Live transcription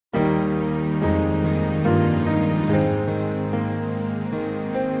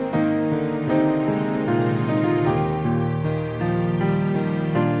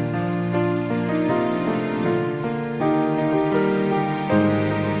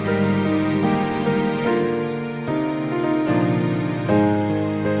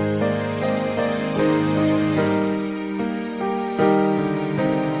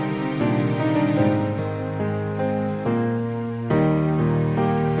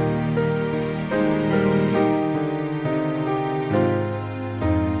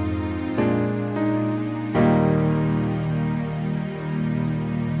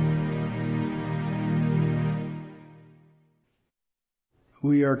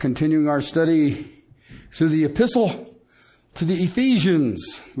are continuing our study through the epistle to the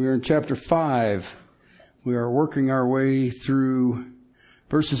Ephesians. We are in chapter 5. We are working our way through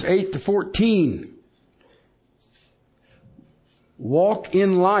verses 8 to 14. Walk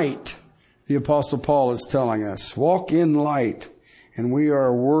in light, the Apostle Paul is telling us. Walk in light. And we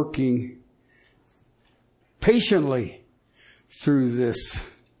are working patiently through this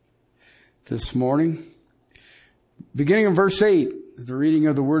morning. Beginning in verse 8, the reading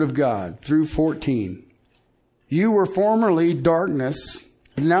of the Word of God through 14. You were formerly darkness,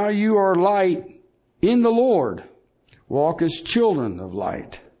 but now you are light in the Lord. Walk as children of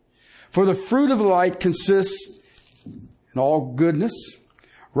light. For the fruit of the light consists in all goodness,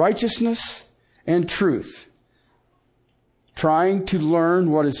 righteousness, and truth, trying to learn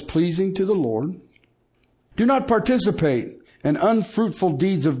what is pleasing to the Lord. Do not participate in unfruitful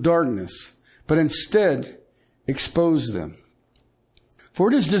deeds of darkness, but instead expose them. For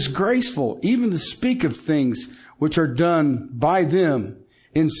it is disgraceful even to speak of things which are done by them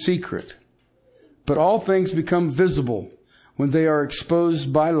in secret. But all things become visible when they are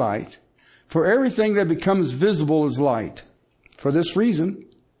exposed by light. For everything that becomes visible is light. For this reason,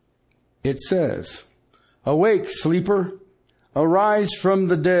 it says, Awake, sleeper, arise from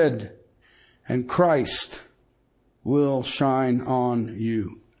the dead, and Christ will shine on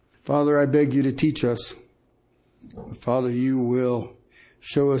you. Father, I beg you to teach us. Father, you will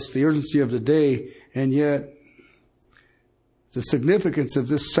show us the urgency of the day, and yet the significance of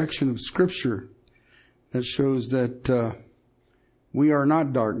this section of Scripture that shows that we are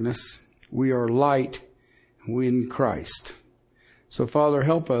not darkness, we are light in Christ. So, Father,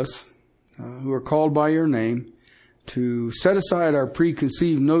 help us who are called by your name to set aside our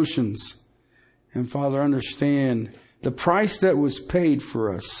preconceived notions and, Father, understand the price that was paid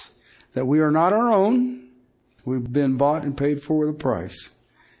for us, that we are not our own. We've been bought and paid for with a price.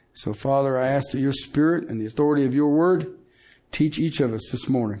 So, Father, I ask that your Spirit and the authority of your word teach each of us this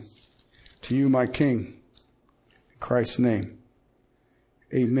morning. To you, my King, in Christ's name,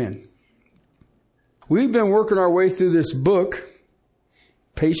 amen. We've been working our way through this book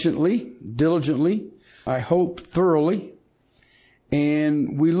patiently, diligently, I hope thoroughly.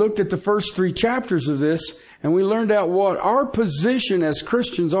 And we looked at the first 3 chapters of this, and we learned out what our position as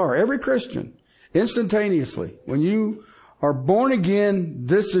Christians are. Every Christian, instantaneously. When you are born again,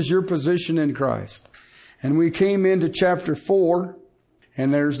 this is your position in Christ. And we came into chapter 4,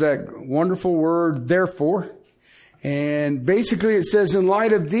 and there's that wonderful word, therefore. And basically it says, in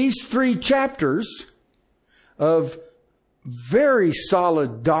light of these 3 chapters of very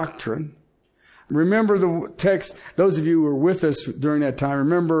solid doctrine. Remember the text, those of you who were with us during that time,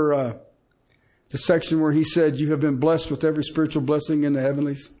 remember the section where he said, you have been blessed with every spiritual blessing in the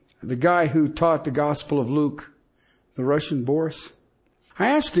heavenlies. The guy who taught the Gospel of Luke, the Russian Boris, I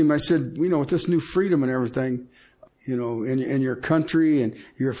asked him, I said, with this new freedom and everything, in your country, and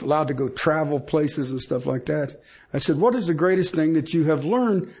you're allowed to go travel places and stuff like that. I said, what is the greatest thing that you have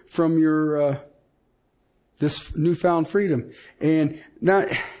learned from your this newfound freedom? And now,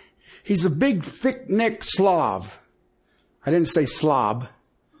 he's a big, thick-necked Slav. I didn't say slob.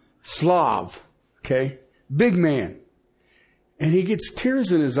 Slav. Okay? Big man. And he gets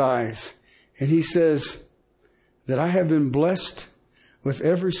tears in his eyes. And he says that I have been blessed with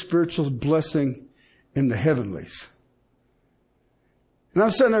every spiritual blessing in the heavenlies. And I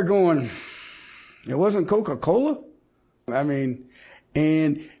was sitting there going, it wasn't Coca-Cola?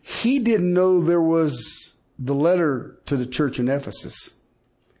 And he didn't know there was the letter to the church in Ephesus.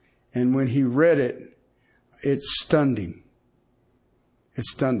 And when he read it, it stunned him. It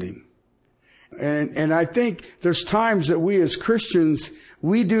stunned him. And I think there's times that we as Christians,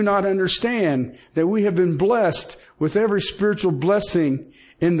 we do not understand that we have been blessed with every spiritual blessing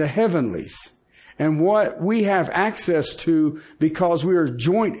in the heavenlies. And what we have access to because we are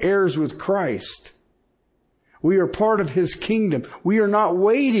joint heirs with Christ. We are part of His kingdom. We are not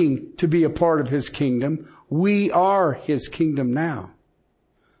waiting to be a part of His kingdom. We are His kingdom now.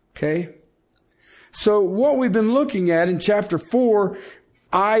 Okay? So what we've been looking at in chapter 4,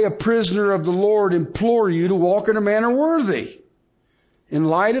 I, a prisoner of the Lord, implore you to walk in a manner worthy. In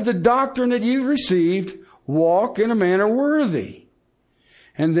light of the doctrine that you've received, walk in a manner worthy.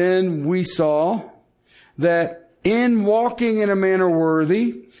 And then we saw that in walking in a manner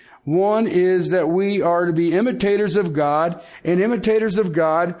worthy, one is that we are to be imitators of God, and imitators of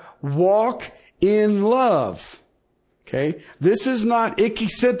God walk in love. Okay? This is not icky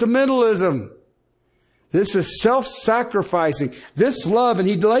sentimentalism. This is self-sacrificing. This love, and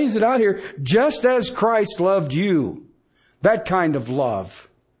he lays it out here, just as Christ loved you. That kind of love.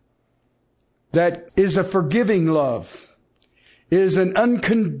 That is a forgiving love. is an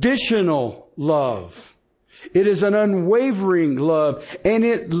unconditional love. It is an unwavering love, and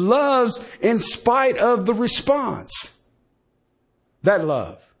it loves in spite of the response. That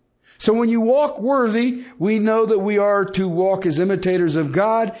love. So when you walk worthy, we know that we are to walk as imitators of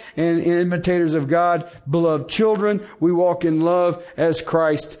God, and imitators of God, beloved children. We walk in love as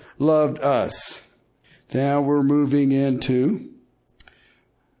Christ loved us. Now we're moving into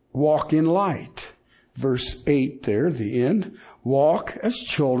walk in light. Verse 8 there, the end. Walk as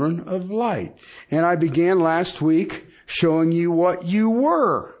children of light. And I began last week showing you what you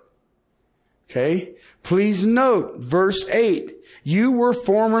were. Okay? Please note, verse 8. You were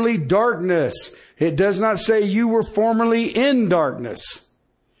formerly darkness. It does not say you were formerly in darkness.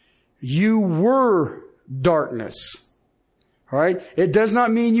 You were darkness. All right? It does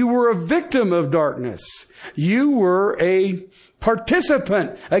not mean you were a victim of darkness. You were a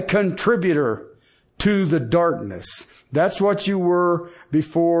participant, a contributor to the darkness. That's what you were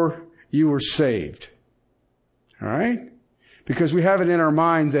before you were saved. All right? Because we have it in our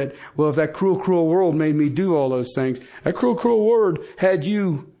mind that, well, if that cruel, cruel world made me do all those things, that cruel, cruel world had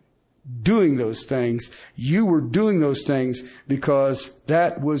you doing those things. You were doing those things because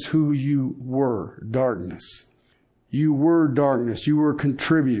that was who you were, darkness. You were darkness. You were a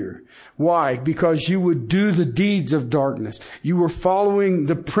contributor. Why? Because you would do the deeds of darkness. You were following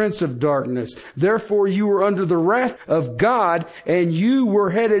the prince of darkness. Therefore, you were under the wrath of God, and you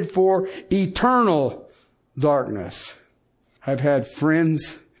were headed for eternal darkness. I've had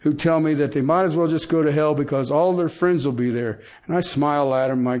friends who tell me that they might as well just go to hell because all their friends will be there. And I smile at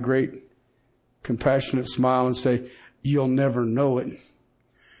them, my great compassionate smile, and say, you'll never know it.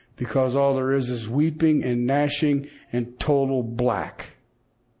 Because all there is weeping and gnashing and total black.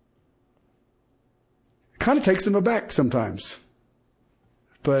 It kind of takes them aback sometimes.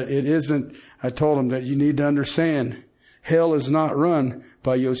 But it isn't. I told them that you need to understand, hell is not run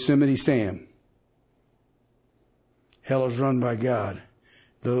by Yosemite Sam. Hell is run by God,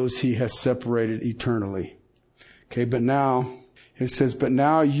 those he has separated eternally. Okay, but now, it says, but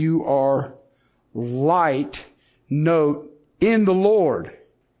now you are light, note, in the Lord.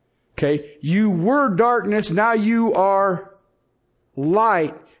 Okay, you were darkness, now you are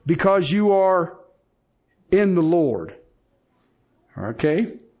light because you are in the Lord.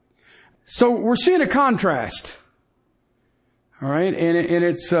 Okay? So we're seeing a contrast. All right, and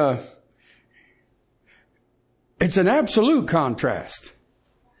it's an absolute contrast.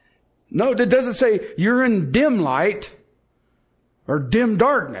 No, it doesn't say you're in dim light or dim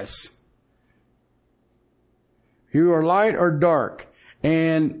darkness. You are light or dark.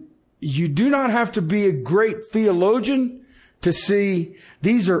 And you do not have to be a great theologian to see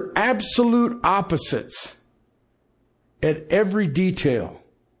these are absolute opposites at every detail.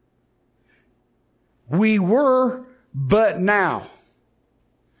 We were, but now.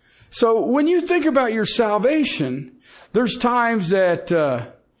 So when you think about your salvation, there's times that,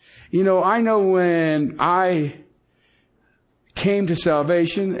 I know when I came to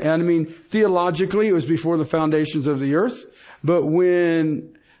salvation, and I mean, theologically, it was before the foundations of the earth, but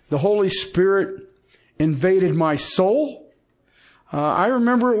when the Holy Spirit invaded my soul, I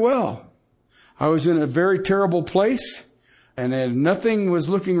remember it well. I was in a very terrible place, and nothing was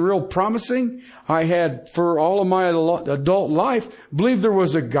looking real promising. I had, for all of my adult life, believed there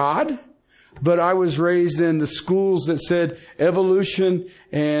was a God, but I was raised in the schools that said evolution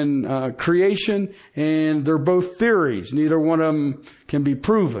and creation, and they're both theories. Neither one of them can be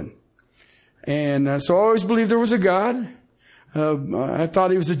proven. And so I always believed there was a God. I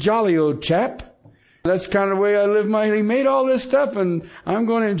thought he was a jolly old chap. That's kind of the way I live he made all this stuff, and I'm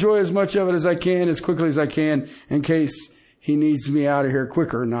going to enjoy as much of it as I can, as quickly as I can, in case he needs me out of here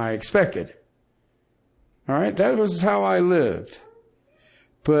quicker than I expected. All right, that was how I lived.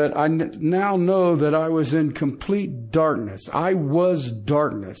 But I now know that I was in complete darkness. I was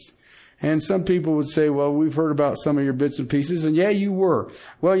darkness. And some people would say, well, we've heard about some of your bits and pieces, and yeah, you were.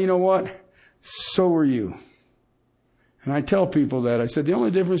 Well, you know what? So were you. And I tell people that. I said, the only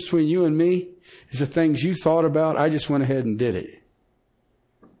difference between you and me is the things you thought about, I just went ahead and did it.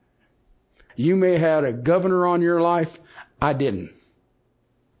 You may have had a governor on your life. I didn't.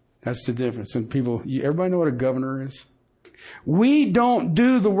 That's the difference. And people, everybody know what a governor is? We don't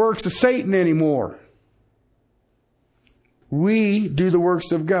do the works of Satan anymore. We do the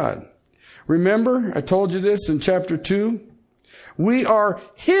works of God. Remember, I told you this in chapter 2. We are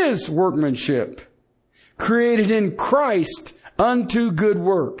his workmanship, created in Christ unto good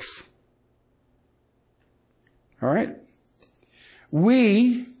works. All right?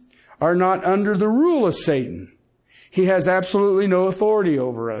 We are not under the rule of Satan. He has absolutely no authority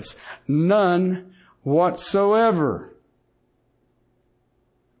over us. None whatsoever.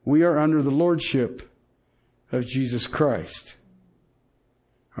 We are under the lordship of Jesus Christ.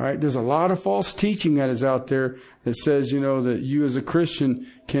 All right, there's a lot of false teaching that is out there that says, that you as a Christian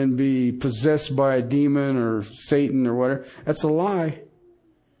can be possessed by a demon or Satan or whatever. That's a lie.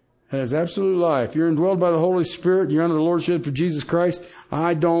 That is an absolute lie. If you're indwelled by the Holy Spirit, you're under the lordship of Jesus Christ.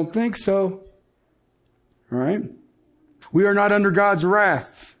 I don't think so. All right? We are not under God's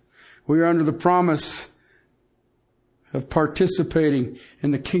wrath. We are under the promise of participating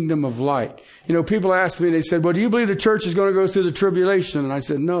in the kingdom of light. People ask me, they said, well, do you believe the church is going to go through the tribulation? And I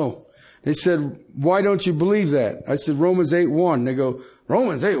said, no. They said, why don't you believe that? I said, Romans 8:1. They go,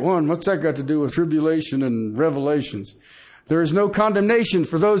 Romans 8:1? What's that got to do with tribulation and Revelations? There is no condemnation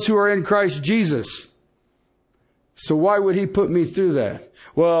for those who are in Christ Jesus. So why would he put me through that?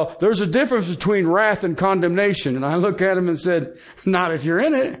 Well, there's a difference between wrath and condemnation. And I looked at him and said, not if you're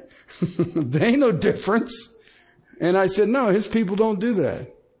in it. There ain't no difference. And I said, no, his people don't do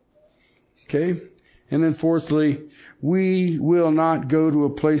that. Okay? And then fourthly, we will not go to a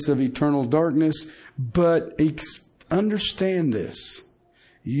place of eternal darkness, but understand this.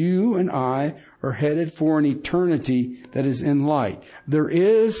 You and I are headed for an eternity that is in light. There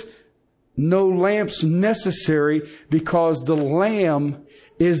is no lamps necessary because the Lamb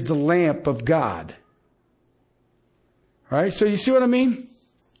is the lamp of God. All right? So you see what I mean?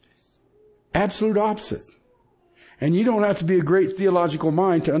 Absolute opposite. And you don't have to be a great theological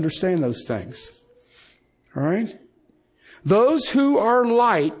mind to understand those things. All right? Those who are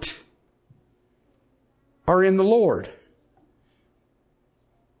light are in the Lord.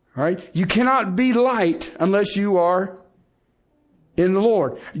 All right? You cannot be light unless you are in the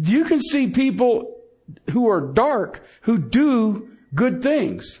Lord. You can see people who are dark who do good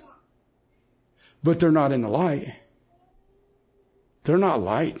things, but they're not in the light. They're not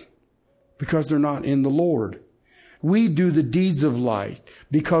light because they're not in the Lord. We do the deeds of light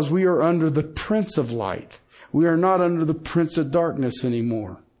because we are under the Prince of Light. We are not under the Prince of Darkness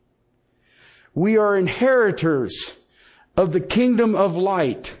anymore. We are inheritors of the kingdom of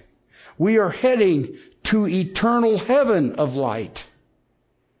light. We are heading to eternal heaven of light.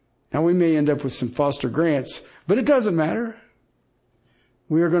 Now we may end up with some Foster Grants, but it doesn't matter.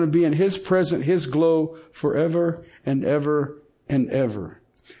 We are going to be in His presence, His glow forever and ever and ever.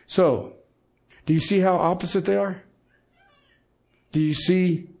 So, do you see how opposite they are? Do you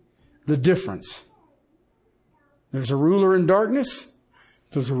see the difference? There's a ruler in darkness.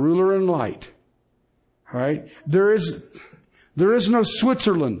 There's a ruler in light. All right? There is no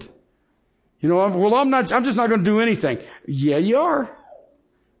Switzerland. I'm just not going to do anything. Yeah, you are.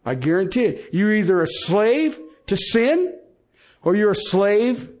 I guarantee it. You're either a slave to sin or you're a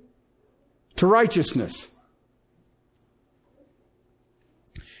slave to righteousness.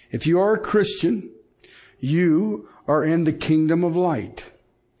 If you are a Christian, you are in the kingdom of light.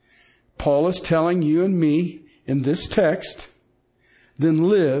 Paul is telling you and me in this text, then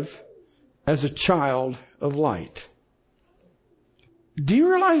live as a child of light. Do you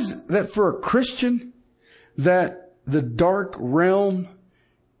realize that for a Christian, that the dark realm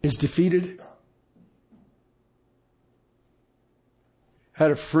is defeated? I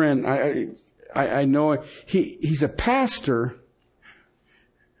had a friend, I know he's a pastor.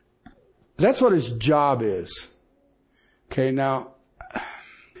 That's what his job is. Okay, now,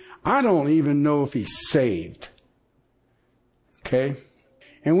 I don't even know if he's saved. Okay?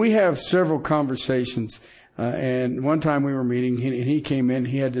 And we have several conversations. And one time we were meeting, and he came in,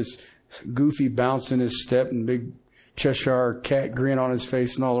 he had this goofy bounce in his step and big Cheshire cat grin on his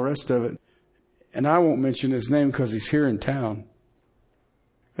face and all the rest of it. And I won't mention his name because he's here in town.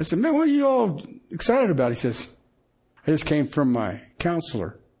 I said, man, what are you all excited about? He says, I just came from my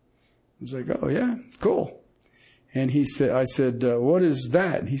counselor. I was like, oh, yeah, cool. And I said, what is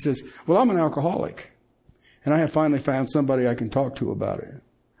that? And he says, well, I'm an alcoholic. And I have finally found somebody I can talk to about it.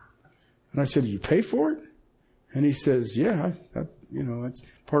 And I said, do you pay for it? And he says, yeah, that's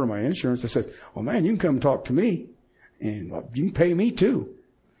part of my insurance. I said, well, man, you can come talk to me and you can pay me too.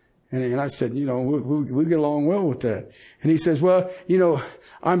 And I said, we get along well with that. And he says, well,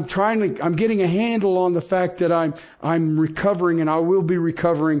 I'm getting a handle on the fact that I'm recovering and I will be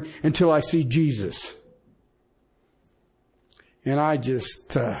recovering until I see Jesus. And I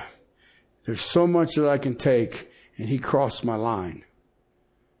just, there's so much that I can take. And he crossed my line.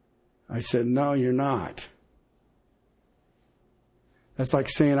 I said, no, you're not. That's like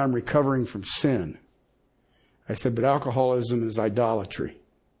saying I'm recovering from sin. I said, but alcoholism is idolatry.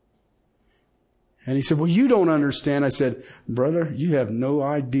 And he said, well, you don't understand. I said, brother, you have no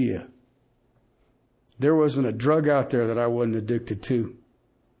idea. There wasn't a drug out there that I wasn't addicted to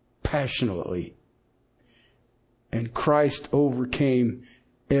passionately. And Christ overcame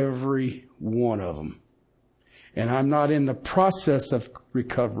every one of them. And I'm not in the process of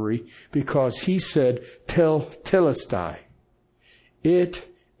recovery because he said, Telestai. It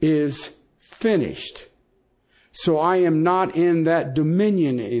is finished. So I am not in that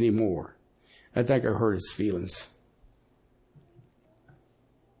dominion anymore. I think I hurt his feelings.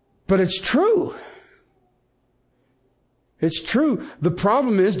 But it's true. It's true. The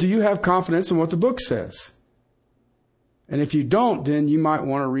problem is, do you have confidence in what the book says? And if you don't, then you might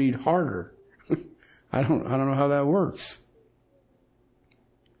want to read harder. I don't know how that works.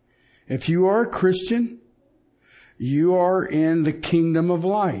 If you are a Christian, you are in the kingdom of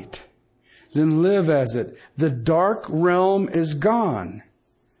light. Then live as it. The dark realm is gone.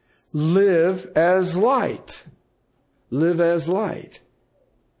 Live as light. Live as light.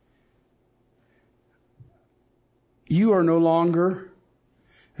 You are no longer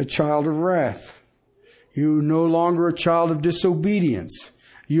a child of wrath. You are no longer a child of disobedience.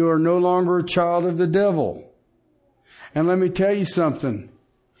 You are no longer a child of the devil. And let me tell you something.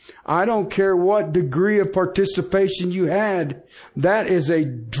 I don't care what degree of participation you had. That is a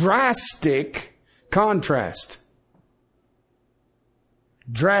drastic contrast.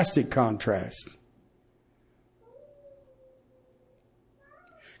 Drastic contrast.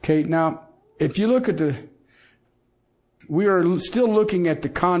 Okay, now, if you look at we are still looking at the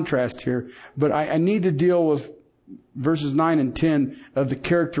contrast here, but I need to deal with verses 9 and 10 of the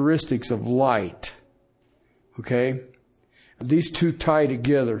characteristics of light. Okay? These two tie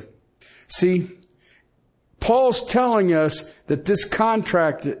together. See, Paul's telling us that this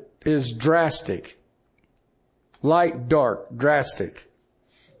contrast is drastic. Light, dark, drastic.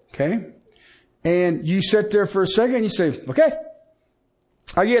 Okay? And you sit there for a second and you say, okay,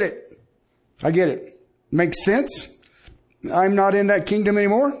 I get it. I get it. Makes sense. I'm not in that kingdom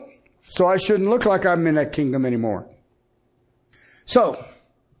anymore, so I shouldn't look like I'm in that kingdom anymore. So,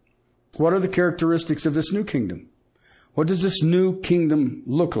 what are the characteristics of this new kingdom? What does this new kingdom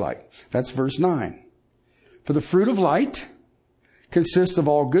look like? That's verse 9. For the fruit of light consists of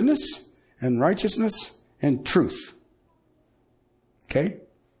all goodness and righteousness and truth. Okay?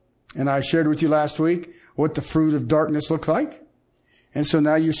 And I shared with you last week what the fruit of darkness looked like. And so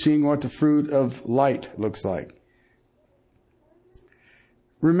now you're seeing what the fruit of light looks like.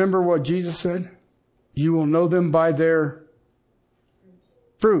 Remember what Jesus said? You will know them by their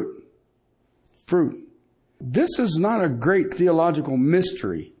fruit. Fruit. This is not a great theological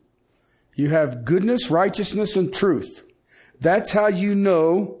mystery. You have goodness, righteousness, and truth. That's how you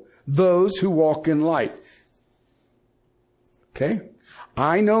know those who walk in light. Okay?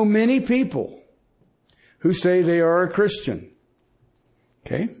 I know many people who say they are a Christian.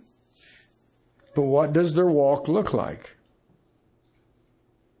 Okay? But what does their walk look like?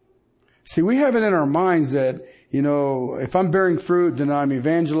 See, we have it in our minds that, if I'm bearing fruit, then I'm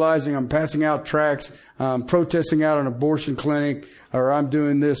evangelizing, I'm passing out tracts, I'm protesting out an abortion clinic, or I'm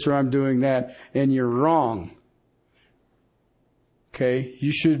doing this or I'm doing that, and you're wrong. Okay?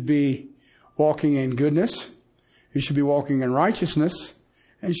 You should be walking in goodness, you should be walking in righteousness,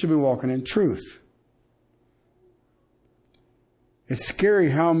 and you should be walking in truth. It's scary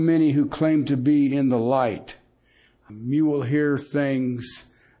how many who claim to be in the light, you will hear things,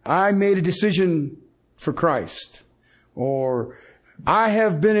 I made a decision for Christ. Or, I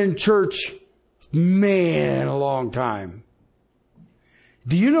have been in church, a long time.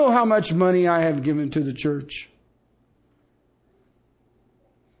 Do you know how much money I have given to the church?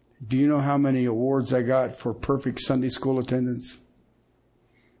 Do you know how many awards I got for perfect Sunday school attendance?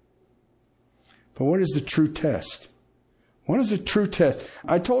 But what is the true test? What is the true test?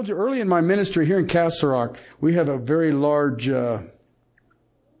 I told you early in my ministry here in Castle Rock, we have a very large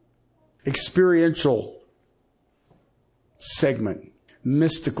experiential segment,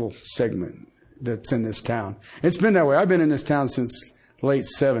 mystical segment that's in this town. It's been that way. I've been in this town since the late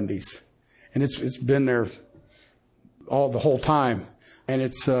 70s. And it's been there the whole time. And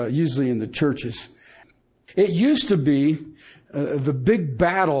it's usually in the churches. It used to be the big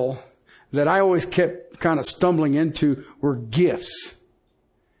battle that I always kept kind of stumbling into were gifts.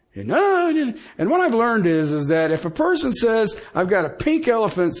 And what I've learned is that if a person says, I've got a pink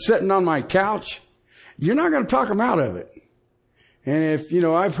elephant sitting on my couch, you're not going to talk them out of it. And if,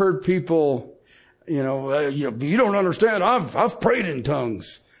 I've heard people, you don't understand, I've prayed in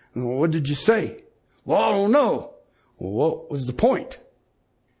tongues. Well, what did you say? Well, I don't know. Well, what was the point?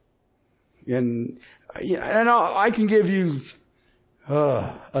 And I can give you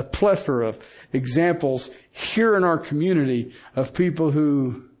a plethora of examples here in our community of people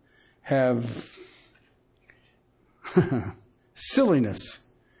who have silliness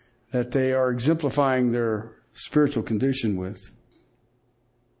that they are exemplifying their spiritual condition with.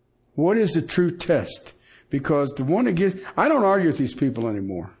 What is the true test? Because the one that gets, I don't argue with these people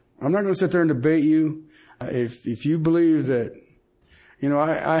anymore. I'm not going to sit there and debate you. If you believe that,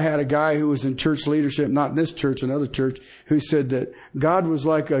 I had a guy who was in church leadership, not this church, another church, who said that God was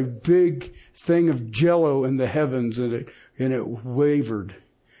like a big thing of jello in the heavens and it wavered.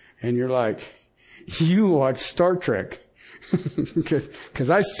 And you're like, you watch Star Trek. Cause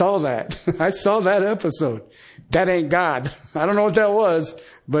I saw that. I saw that episode. That ain't God. I don't know what that was,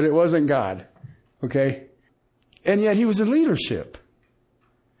 but it wasn't God. Okay. And yet he was in leadership.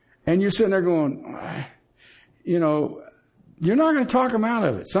 And you're sitting there going, you're not going to talk them out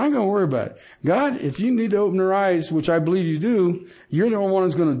of it. So I'm going to worry about it. God, if you need to open their eyes, which I believe you do, you're the one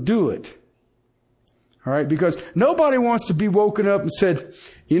who's going to do it. All right. Because nobody wants to be woken up and said,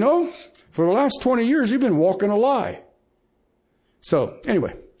 for the last 20 years, you've been walking a lie. So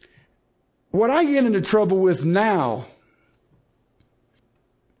anyway, what I get into trouble with now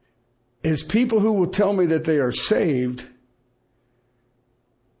is people who will tell me that they are saved.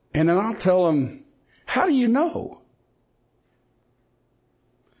 And then I'll tell them, how do you know?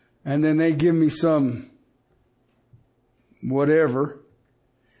 And then they give me some whatever.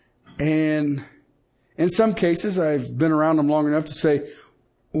 And in some cases, I've been around them long enough to say,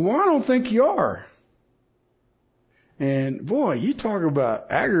 well, I don't think you are. And boy, you talk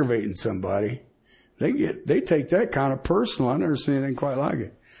about aggravating somebody. They take that kind of personal. I've never seen anything quite like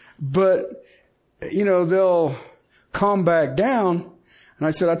it. But, they'll calm back down. And I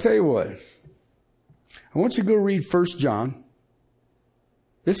said, I'll tell you what. I want you to go read 1 John.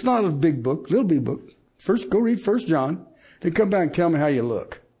 It's not a big book, little big book. First, go read 1 John. Then come back and tell me how you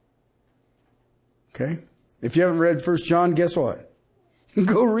look. Okay? If you haven't read 1 John, guess what?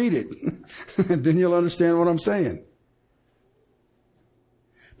 Go read it. Then you'll understand what I'm saying.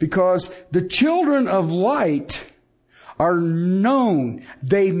 Because the children of light are known.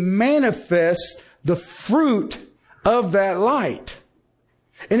 They manifest the fruit of that light.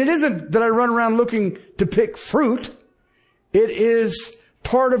 And it isn't that I run around looking to pick fruit. It is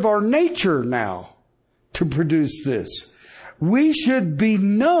part of our nature now to produce this. We should be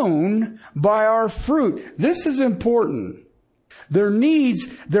known by our fruit. This is important. There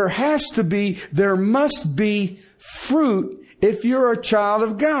must be fruit if you're a child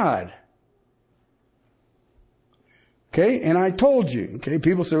of God. Okay, and I told you, okay,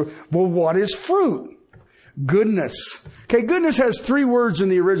 people say, well, what is fruit? Goodness. Okay, goodness has 3 words in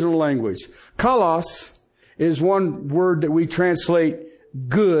the original language. Kalos is one word that we translate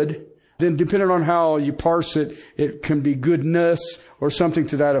good. Then depending on how you parse it, it can be goodness or something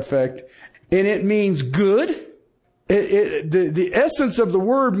to that effect. And it means good. The essence of the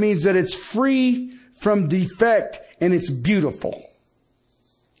word means that it's free from defect and it's beautiful.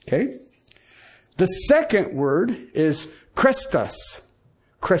 Okay? The second word is Christos.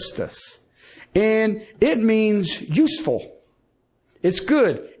 Christos. And it means useful. It's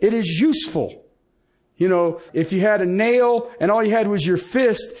good. It is useful. If you had a nail and all you had was your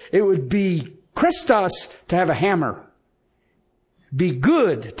fist, it would be Christos to have a hammer. Be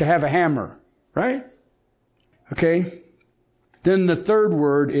good to have a hammer. Right? Okay. Then the third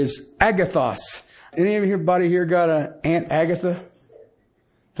word is agathos. Anybody here got an Aunt Agatha?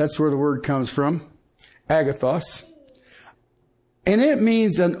 That's where the word comes from. Agathos. And it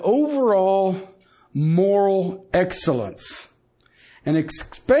means an overall moral excellence. And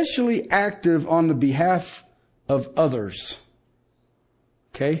especially active on the behalf of others.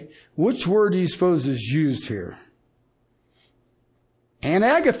 Okay? Which word do you suppose is used here? Aunt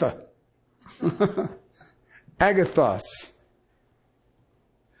Agatha. Agathos.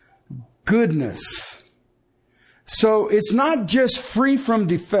 Goodness. So it's not just free from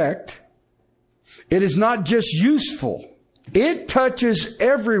defect. It is not just useful. It touches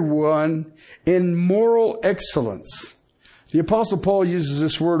everyone in moral excellence. The Apostle Paul uses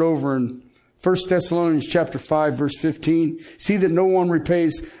this word over in 1 Thessalonians chapter 5, verse 15. See that no one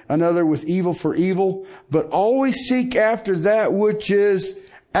repays another with evil for evil, but always seek after that which is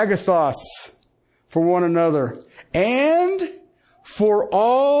agathos for one another and for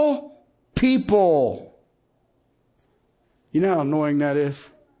all people. You know how annoying that is?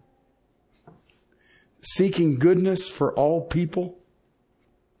 Seeking goodness for all people.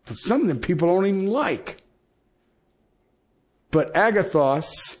 But some of them people don't even like. But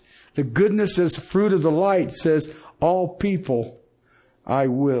agathos, the goodness as fruit of the light, says, all people I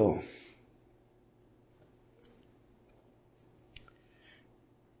will.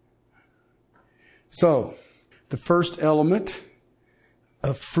 So, the first element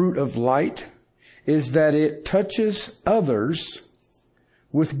of fruit of light is that it touches others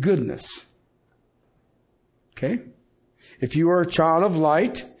with goodness. Okay? If you are a child of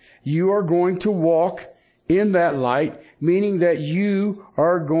light you are going to walk in that light, meaning that you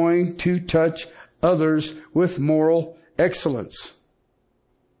are going to touch others with moral excellence.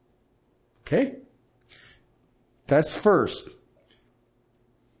 Okay? That's first.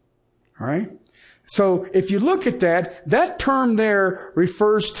 All right? So if you look at that term there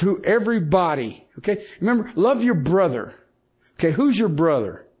refers to everybody. Okay? Remember, love your brother. Okay, who's your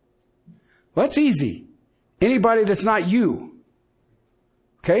brother? Well, that's easy. Anybody that's not you.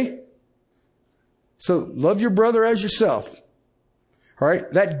 Okay? So love your brother as yourself. All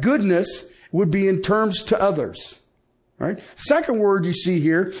right? That goodness would be in terms to others. All right? Second word you see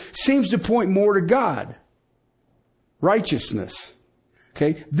here seems to point more to God. Righteousness.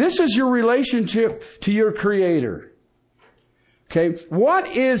 Okay? This is your relationship to your Creator. Okay? What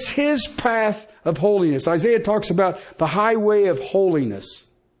is His path of holiness? Isaiah talks about the highway of holiness.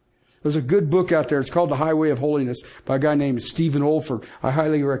 There's a good book out there. It's called The Highway of Holiness by a guy named Stephen Olford. I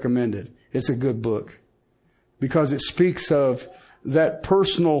highly recommend it. It's a good book because it speaks of that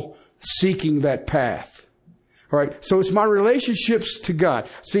personal seeking that path. All right. So it's my relationships to God.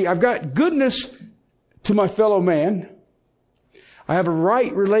 See, I've got goodness to my fellow man. I have a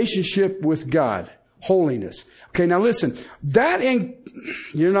right relationship with God. Holiness. Okay. Now listen,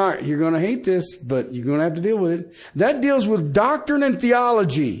 you're going to hate this, but you're going to have to deal with it. That deals with doctrine and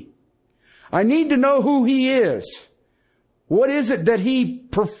theology. I need to know who He is. What is it that He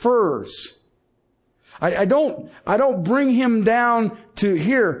prefers? I don't bring Him down to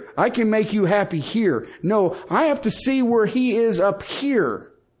here. I can make you happy here. No, I have to see where He is up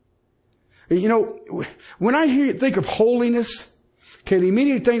here. You know, when I think of holiness, okay, the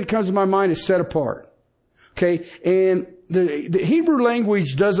immediate thing that comes to my mind is set apart. Okay, and the Hebrew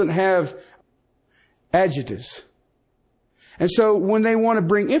language doesn't have adjectives. And so when they want to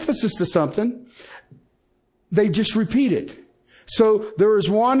bring emphasis to something, they just repeat it. So there is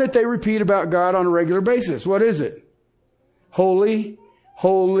one that they repeat about God on a regular basis. What is it? Holy,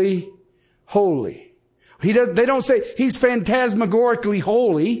 holy, holy. They don't say He's phantasmagorically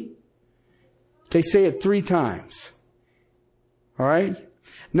holy. They say it 3 times. All right?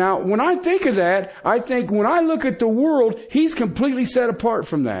 Now, when I think of that, I think when I look at the world, He's completely set apart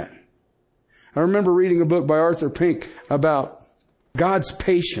from that. I remember reading a book by Arthur Pink about God's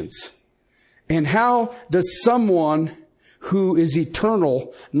patience. And how does someone who is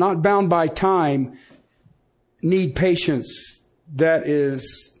eternal, not bound by time, need patience that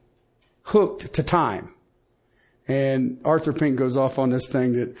is hooked to time? And Arthur Pink goes off on this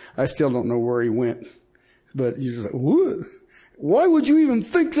thing that I still don't know where he went. But you're just like, what? Why would you even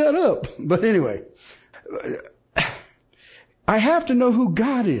think that up? But anyway, I have to know who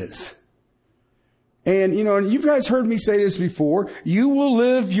God is. And, you know, and you guys heard me say this before. You will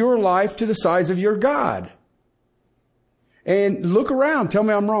live your life to the size of your God. And look around. Tell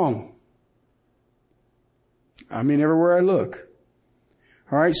me I'm wrong. I mean, everywhere I look.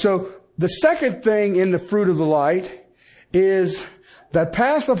 All right. So the second thing in the fruit of the light is that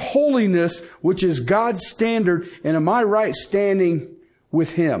path of holiness, which is God's standard. And am I right standing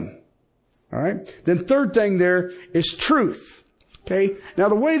with Him? All right. Then third thing there is truth. Okay. Now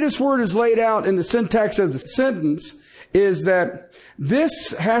the way this word is laid out in the syntax of the sentence is that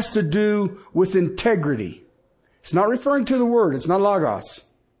this has to do with integrity. It's not referring to the word. It's not logos.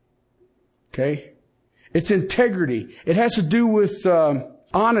 Okay. It's integrity. It has to do with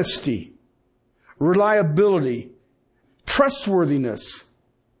honesty, reliability, trustworthiness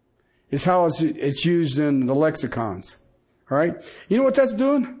is how it's used in the lexicons. All right. You know what that's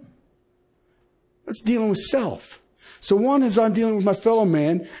doing? That's dealing with self. So one is I'm dealing with my fellow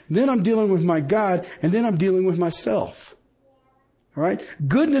man, then I'm dealing with my God, and then I'm dealing with myself. All right?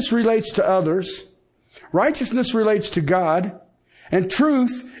 Goodness relates to others. Righteousness relates to God. And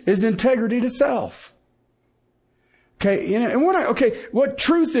truth is integrity to self. Okay, and what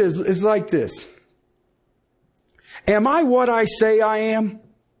truth is like this. Am I what I say I am?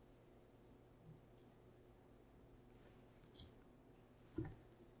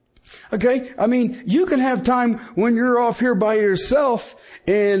 Okay? I mean, you can have time when you're off here by yourself,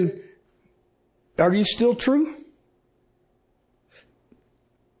 and are you still true?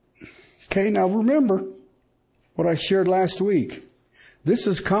 Okay, now remember what I shared last week. This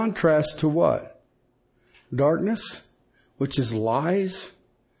is contrast to what? Darkness, which is lies,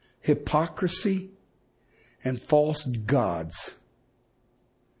 hypocrisy, and false gods.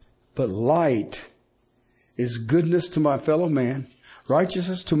 But light is goodness to my fellow man,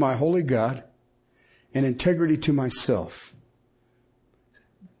 righteousness to my holy God, and integrity to myself.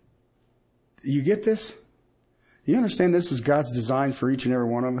 You get this? You understand this is God's design for each and every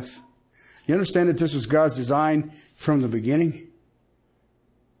one of us? You understand that this was God's design from the beginning?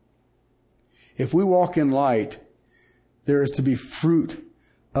 If we walk in light, there is to be fruit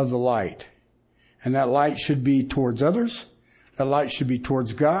of the light. And that light should be towards others. That light should be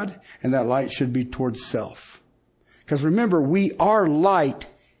towards God. And that light should be towards self. Because remember, we are light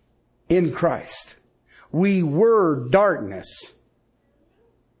in Christ. We were darkness.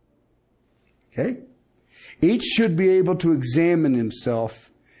 Okay? Each should be able to examine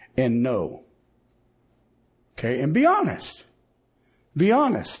himself and know. Okay? And be honest. Be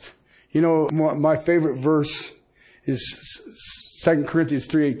honest. You know, my favorite verse is 2 Corinthians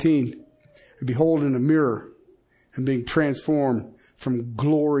 3:18. Behold in a mirror and being transformed from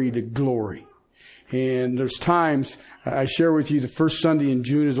glory to glory. And there's times I share with you the first Sunday in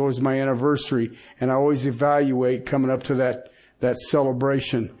June is always my anniversary, and I always evaluate coming up to that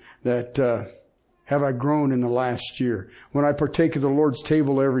celebration that have I grown in the last year. When I partake of the Lord's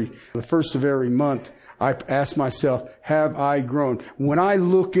table the first of every month, I ask myself, have I grown? When I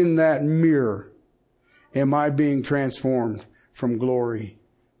look in that mirror, am I being transformed from glory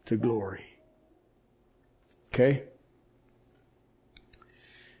to glory? Okay?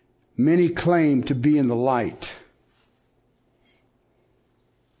 Many claim to be in the light.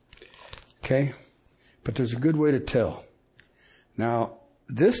 Okay? But there's a good way to tell. Now,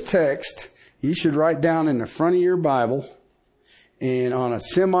 this text, you should write down in the front of your Bible, and on a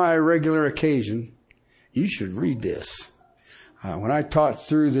semi-regular occasion, you should read this. When I taught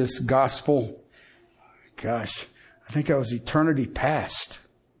through this gospel, gosh, I think I was eternity past.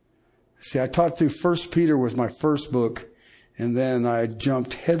 See, I taught through 1 Peter was my first book, and then I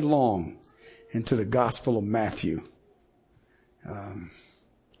jumped headlong into the Gospel of Matthew.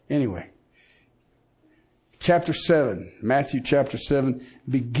 Anyway, chapter 7, Matthew chapter 7,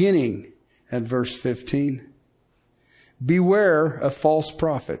 beginning at verse 15. Beware of false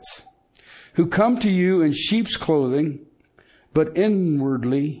prophets who come to you in sheep's clothing, but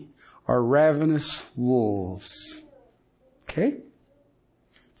inwardly are ravenous wolves. Okay?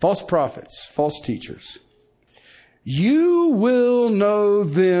 False prophets, false teachers. You will know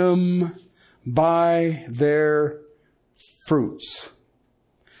them by their fruits.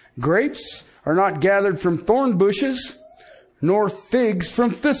 Grapes are not gathered from thorn bushes, nor figs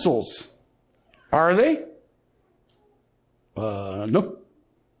from thistles. Are they? Nope.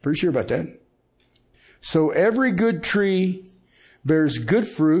 Pretty sure about that. So every good tree bears good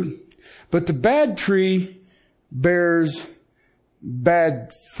fruit, but the bad tree bears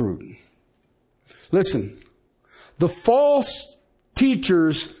bad fruit. Listen, the false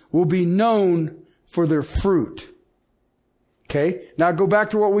teachers will be known for their fruit. Okay? Now go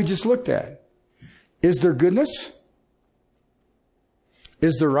back to what we just looked at. Is there goodness?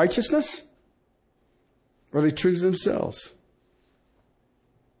 Is there righteousness? Or are they true to themselves?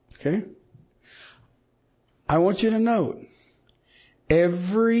 Okay? I want you to note,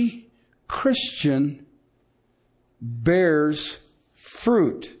 every Christian bears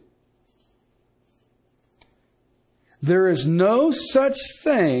fruit. There is no such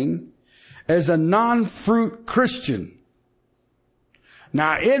thing as a non-fruit Christian.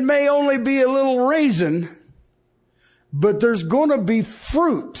 Now, it may only be a little raisin, but there's going to be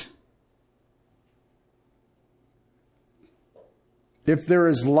fruit. If there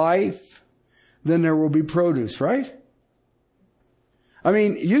is life, then there will be produce, right? I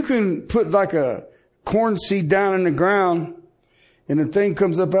mean, you can put like a corn seed down in the ground, and the thing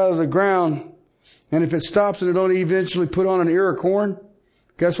comes up out of the ground, and if it stops and it don't eventually put on an ear of corn,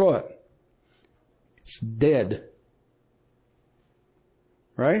 guess what? It's dead.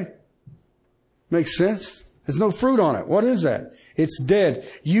 Right? Makes sense? There's no fruit on it. What is that? It's dead.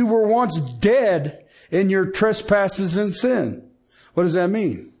 You were once dead in your trespasses and sin. What does that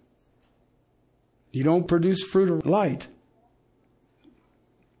mean? You don't produce fruit of light.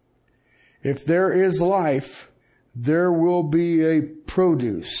 If there is life, there will be a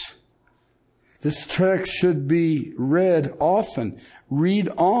produce. This text should be read often. Read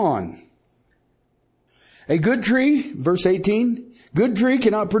on. A good tree, verse 18, good tree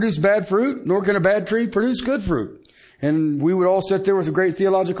cannot produce bad fruit, nor can a bad tree produce good fruit. And we would all sit there with great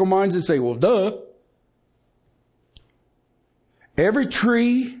theological minds and say, well, duh. Every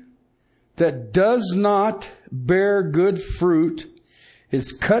tree that does not bear good fruit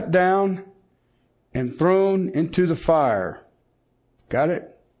is cut down and thrown into the fire. Got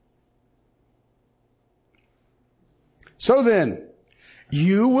it? So then,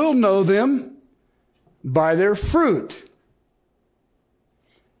 you will know them by their fruit.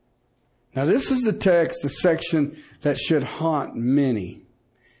 Now this is the text, the section that should haunt many.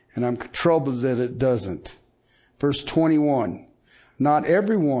 And I'm troubled that it doesn't. Verse 21. Not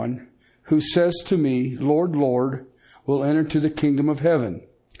everyone who says to me, Lord, Lord, will enter to the kingdom of heaven,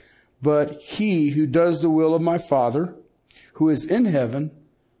 but he who does the will of my Father, who is in heaven,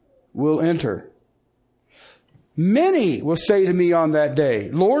 will enter. Many will say to me on that day,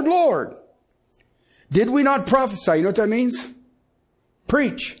 Lord, Lord, did we not prophesy? You know what that means?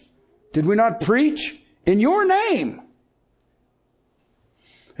 Preach. Did we not preach in your name?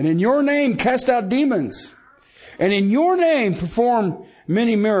 And in your name cast out demons. And in your name perform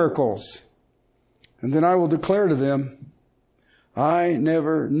many miracles. And then I will declare to them, I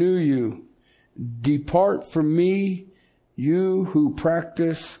never knew you. Depart from me, you who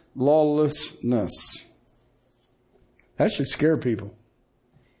practice lawlessness. That should scare people.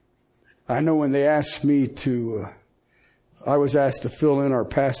 I know when they asked me I was asked to fill in, our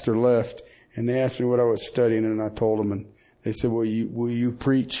pastor left, and they asked me what I was studying, and I told them, and they said, will you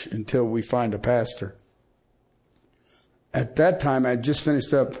preach until we find a pastor? At that time, I just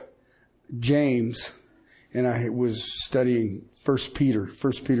finished up James, and I was studying 1 Peter.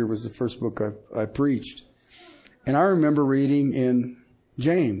 1 Peter was the first book I preached. And I remember reading in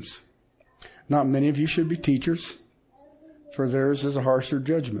James, not many of you should be teachers, for theirs is a harsher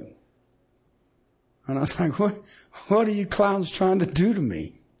judgment. And I was like, what are you clowns trying to do to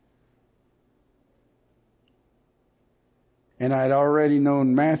me? And I'd already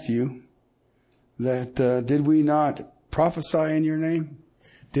known Matthew, that did we not prophesy in your name?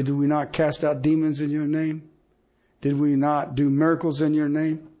 Did we not cast out demons in your name? Did we not do miracles in your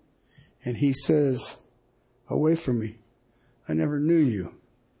name? And he says, away from me, I never knew you.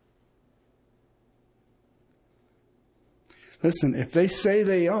 Listen, if they say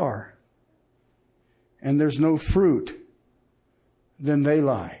they are, and there's no fruit, then they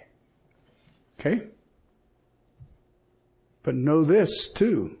lie. Okay? But know this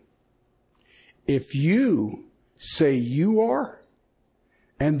too. If you say you are,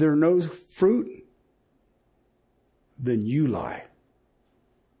 and there's no fruit, then you lie.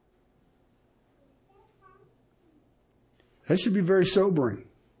 That should be very sobering.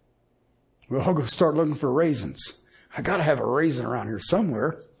 We'll all go start looking for raisins. I got to have a raisin around here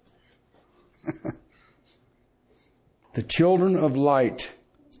somewhere. The children of light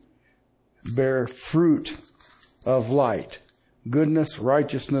bear fruit of light, goodness,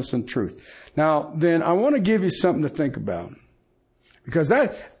 righteousness, and truth. Now, then I want to give you something to think about, because I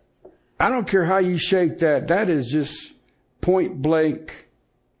don't care how you shake that. That is just point blank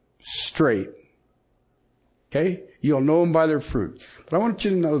straight. Okay? You'll know them by their fruit. But I want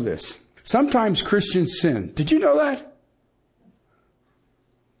you to know this. Sometimes Christians sin. Did you know that?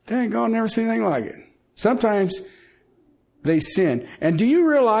 Dang, God, never seen anything like it. Sometimes they sin. And do you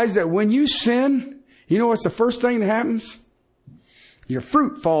realize that when you sin, you know what's the first thing that happens? Your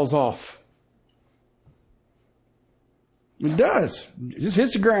fruit falls off. It does. It just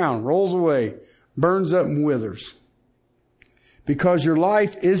hits the ground, rolls away, burns up and withers. Because your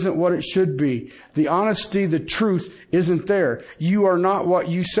life isn't what it should be. The honesty, the truth isn't there. You are not what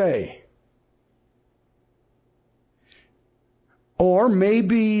you say. Or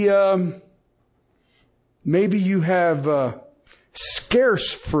maybe you have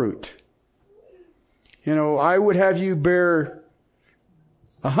scarce fruit. You know, I would have you bear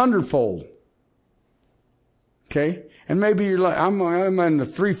 100-fold. Okay? And maybe you're like, I'm in the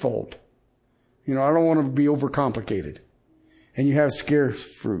 3-fold. You know, I don't want to be overcomplicated. And you have scarce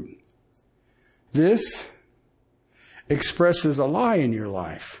fruit. This expresses a lie in your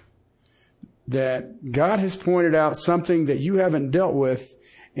life. That God has pointed out something that you haven't dealt with,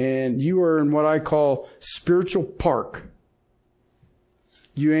 and you are in what I call spiritual park.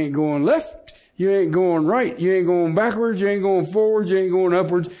 You ain't going left, you ain't going right, you ain't going backwards, you ain't going forwards, you ain't going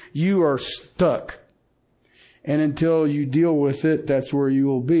upwards. You are stuck. And until you deal with it, that's where you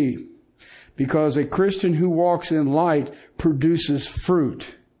will be. Because a Christian who walks in light produces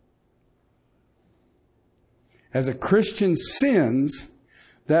fruit. As a Christian sins,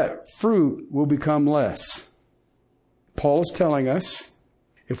 that fruit will become less. Paul is telling us,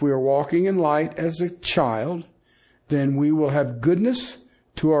 if we are walking in light as a child, then we will have goodness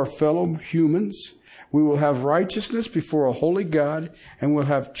to our fellow humans. We will have righteousness before a holy God, and we'll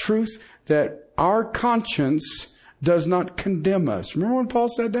have truth that our conscience does not condemn us. Remember when Paul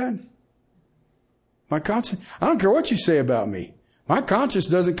said that? My conscience, I don't care what you say about me. My conscience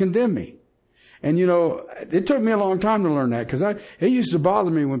doesn't condemn me. And you know, it took me a long time to learn that, because it used to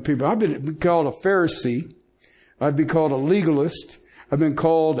bother me when people, I've been called a Pharisee. I've been called a legalist. I've been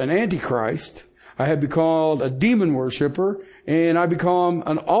called an antichrist. I have been called a demon worshiper, and I become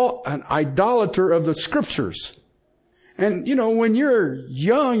an idolater of the scriptures. And you know, when you're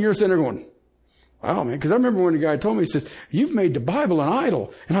young, you're sitting there going, wow, man, because I remember when the guy told me, he says, you've made the Bible an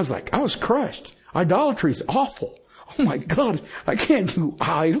idol. And I was like, I was crushed. Idolatry is awful. Oh my God, I can't do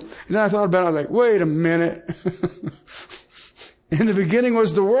idol. And then I thought about it. I was like, wait a minute. In the beginning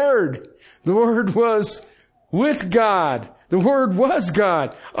was the Word. The Word was with God. The Word was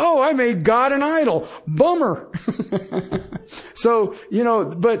God. Oh, I made God an idol. Bummer. So,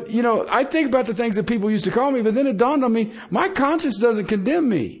 I think about the things that people used to call me, but then it dawned on me, my conscience doesn't condemn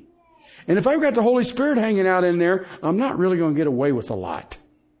me. And if I've got the Holy Spirit hanging out in there, I'm not really going to get away with a lot.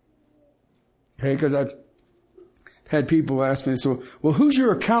 Okay, because I've had people ask me, so, well, who's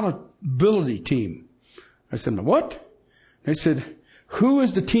your accountability team? I said, what? They said, who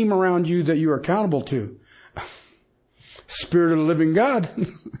is the team around you that you are accountable to? Spirit of the living God.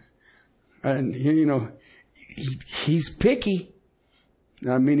 And, he's picky.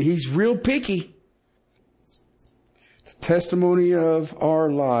 I mean, he's real picky. The testimony of our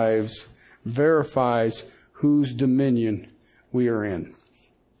lives verifies whose dominion we are in.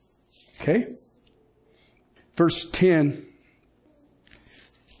 Okay? Verse 10,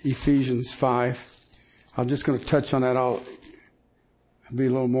 Ephesians 5. I'm just going to touch on that. I'll be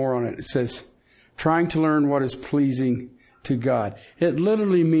a little more on it. It says, trying to learn what is pleasing to God. It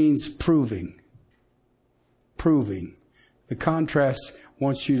literally means proving. Proving. The contrast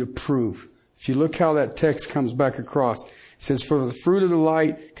wants you to prove. If you look how that text comes back across, it says, for the fruit of the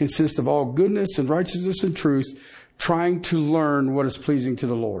light consists of all goodness and righteousness and truth, trying to learn what is pleasing to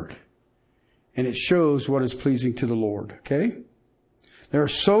the Lord. And it shows what is pleasing to the Lord. Okay? There are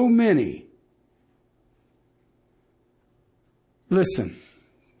so many. Listen.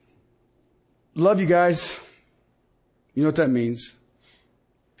 Love you guys. You know what that means?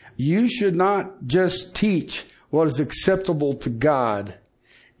 You should not just teach what is acceptable to God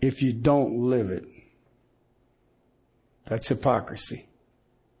if you don't live it. That's hypocrisy.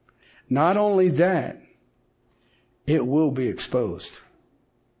 Not only that, it will be exposed.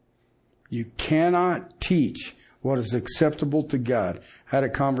 You cannot teach what is acceptable to God. I had a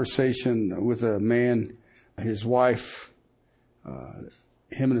conversation with a man, his wife,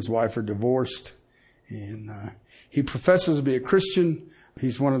 him and his wife are divorced, and he professes to be a Christian.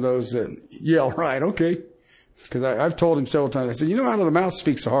 He's one of those that yell, right, okay. Because I've told him several times, I said, out of the mouth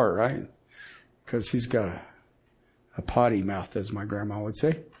speaks the heart, right? Because he's got a potty mouth, as my grandma would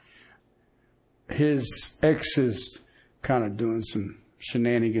say. His ex is kind of doing some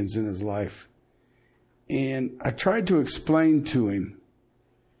shenanigans in his life. And I tried to explain to him,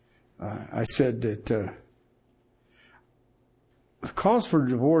 I said that the cause for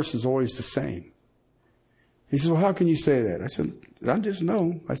divorce is always the same. He said, well, how can you say that? I said, I just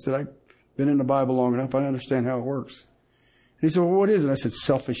know. I said, I've been in the Bible long enough. I understand how it works. And he said, well, what is it? I said,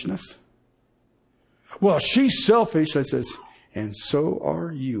 selfishness. Well, she's selfish. I says, and so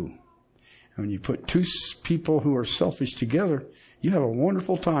are you. And when you put two people who are selfish together, you have a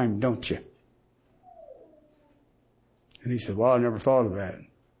wonderful time, don't you? And he said, well, I never thought of that.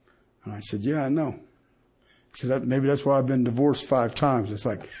 And I said, yeah, I know. He said, maybe that's why I've been divorced 5 times. It's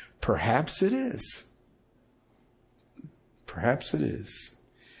like, perhaps it is. Perhaps it is.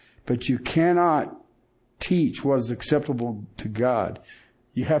 But you cannot teach what is acceptable to God.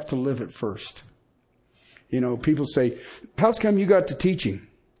 You have to live it first. People say, how come you got to teaching?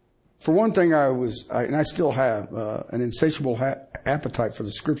 For one thing, I still have an insatiable appetite for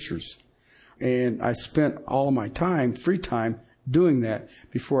the Scriptures. And I spent all of my time, free time, doing that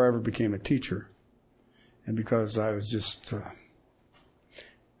before I ever became a teacher. And because I was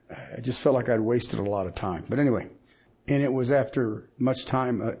I just felt like I'd wasted a lot of time. But anyway, and it was after much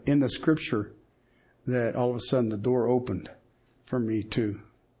time in the Scripture that all of a sudden the door opened for me to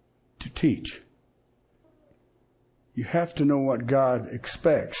teach. You have to know what God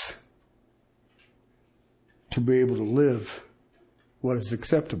expects to be able to live what is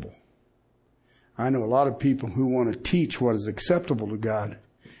acceptable. I know a lot of people who want to teach what is acceptable to God,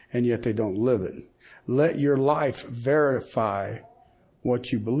 and yet they don't live it. Let your life verify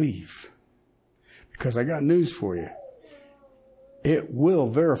what you believe. Because I got news for you. It will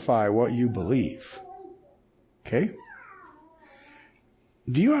verify what you believe. Okay?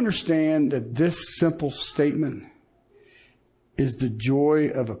 Do you understand that this simple statement is the joy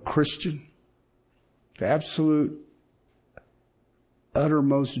of a Christian? The absolute,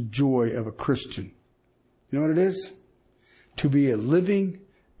 uttermost joy of a Christian. You know what it is? To be a living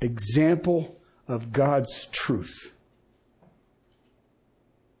example of God's truth.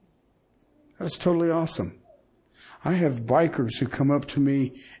 That's totally awesome. I have bikers who come up to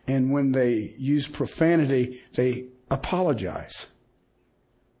me, and when they use profanity, they apologize.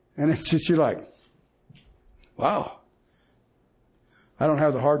 And it's just, you're like, wow. I don't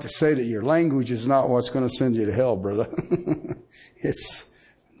have the heart to say that your language is not what's going to send you to hell, brother. It's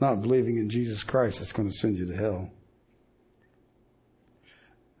not believing in Jesus Christ that's going to send you to hell.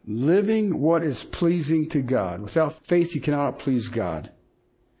 living what is pleasing to God. Without faith, you cannot please God.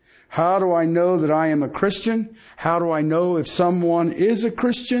 How do I know that I am a Christian? How do I know if someone is a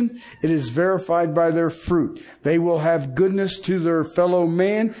Christian? It is verified by their fruit. They will have goodness to their fellow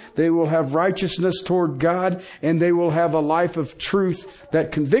man. They will have righteousness toward God. And they will have a life of truth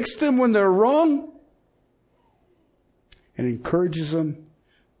that convicts them when they're wrong and encourages them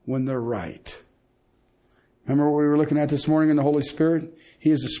when they're right. Remember what we were looking at this morning in the Holy Spirit?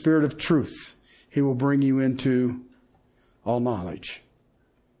 He is the Spirit of truth. He will bring you into all knowledge.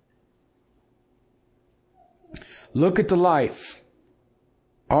 Look at the life.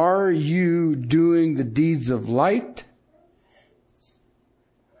 Are you doing the deeds of light?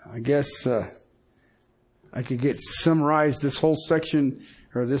 I guess I could summarize this whole section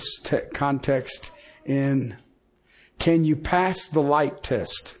or this context in, can you pass the light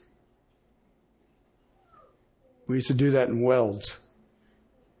test? We used to do that in welds.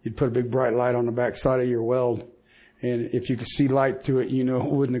 You'd put a big bright light on the back side of your weld, and if you could see light through it, you know it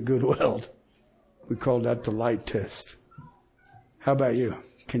wasn't a good weld. We called that the light test. How about you?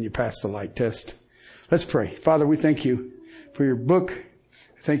 Can you pass the light test? Let's pray. Father, we thank you for your book.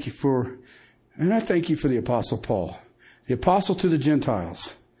 I thank you for the Apostle Paul, the apostle to the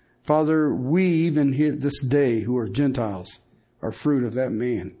Gentiles. Father, we even here this day who are Gentiles are fruit of that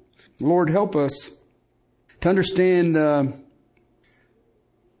man. Lord, help us to understand the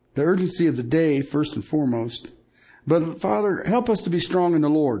urgency of the day, first and foremost. But Father, help us to be strong in the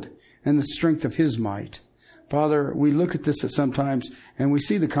Lord and the strength of His might. Father, we look at this at sometimes and we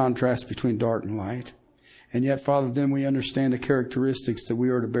see the contrast between dark and light. And yet, Father, then we understand the characteristics that we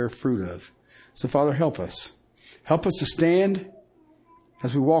are to bear fruit of. So, Father, help us. Help us to stand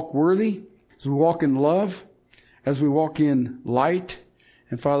as we walk worthy, as we walk in love, as we walk in light.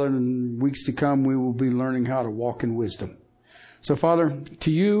 And, Father, in weeks to come, we will be learning how to walk in wisdom. So, Father,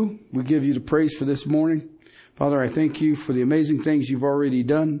 to you, we give you the praise for this morning. Father, I thank you for the amazing things you've already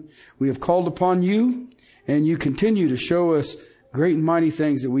done. We have called upon you, and you continue to show us great and mighty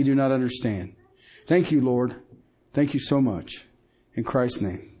things that we do not understand. Thank you, Lord. Thank you so much. In Christ's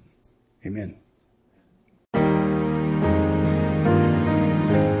name, amen.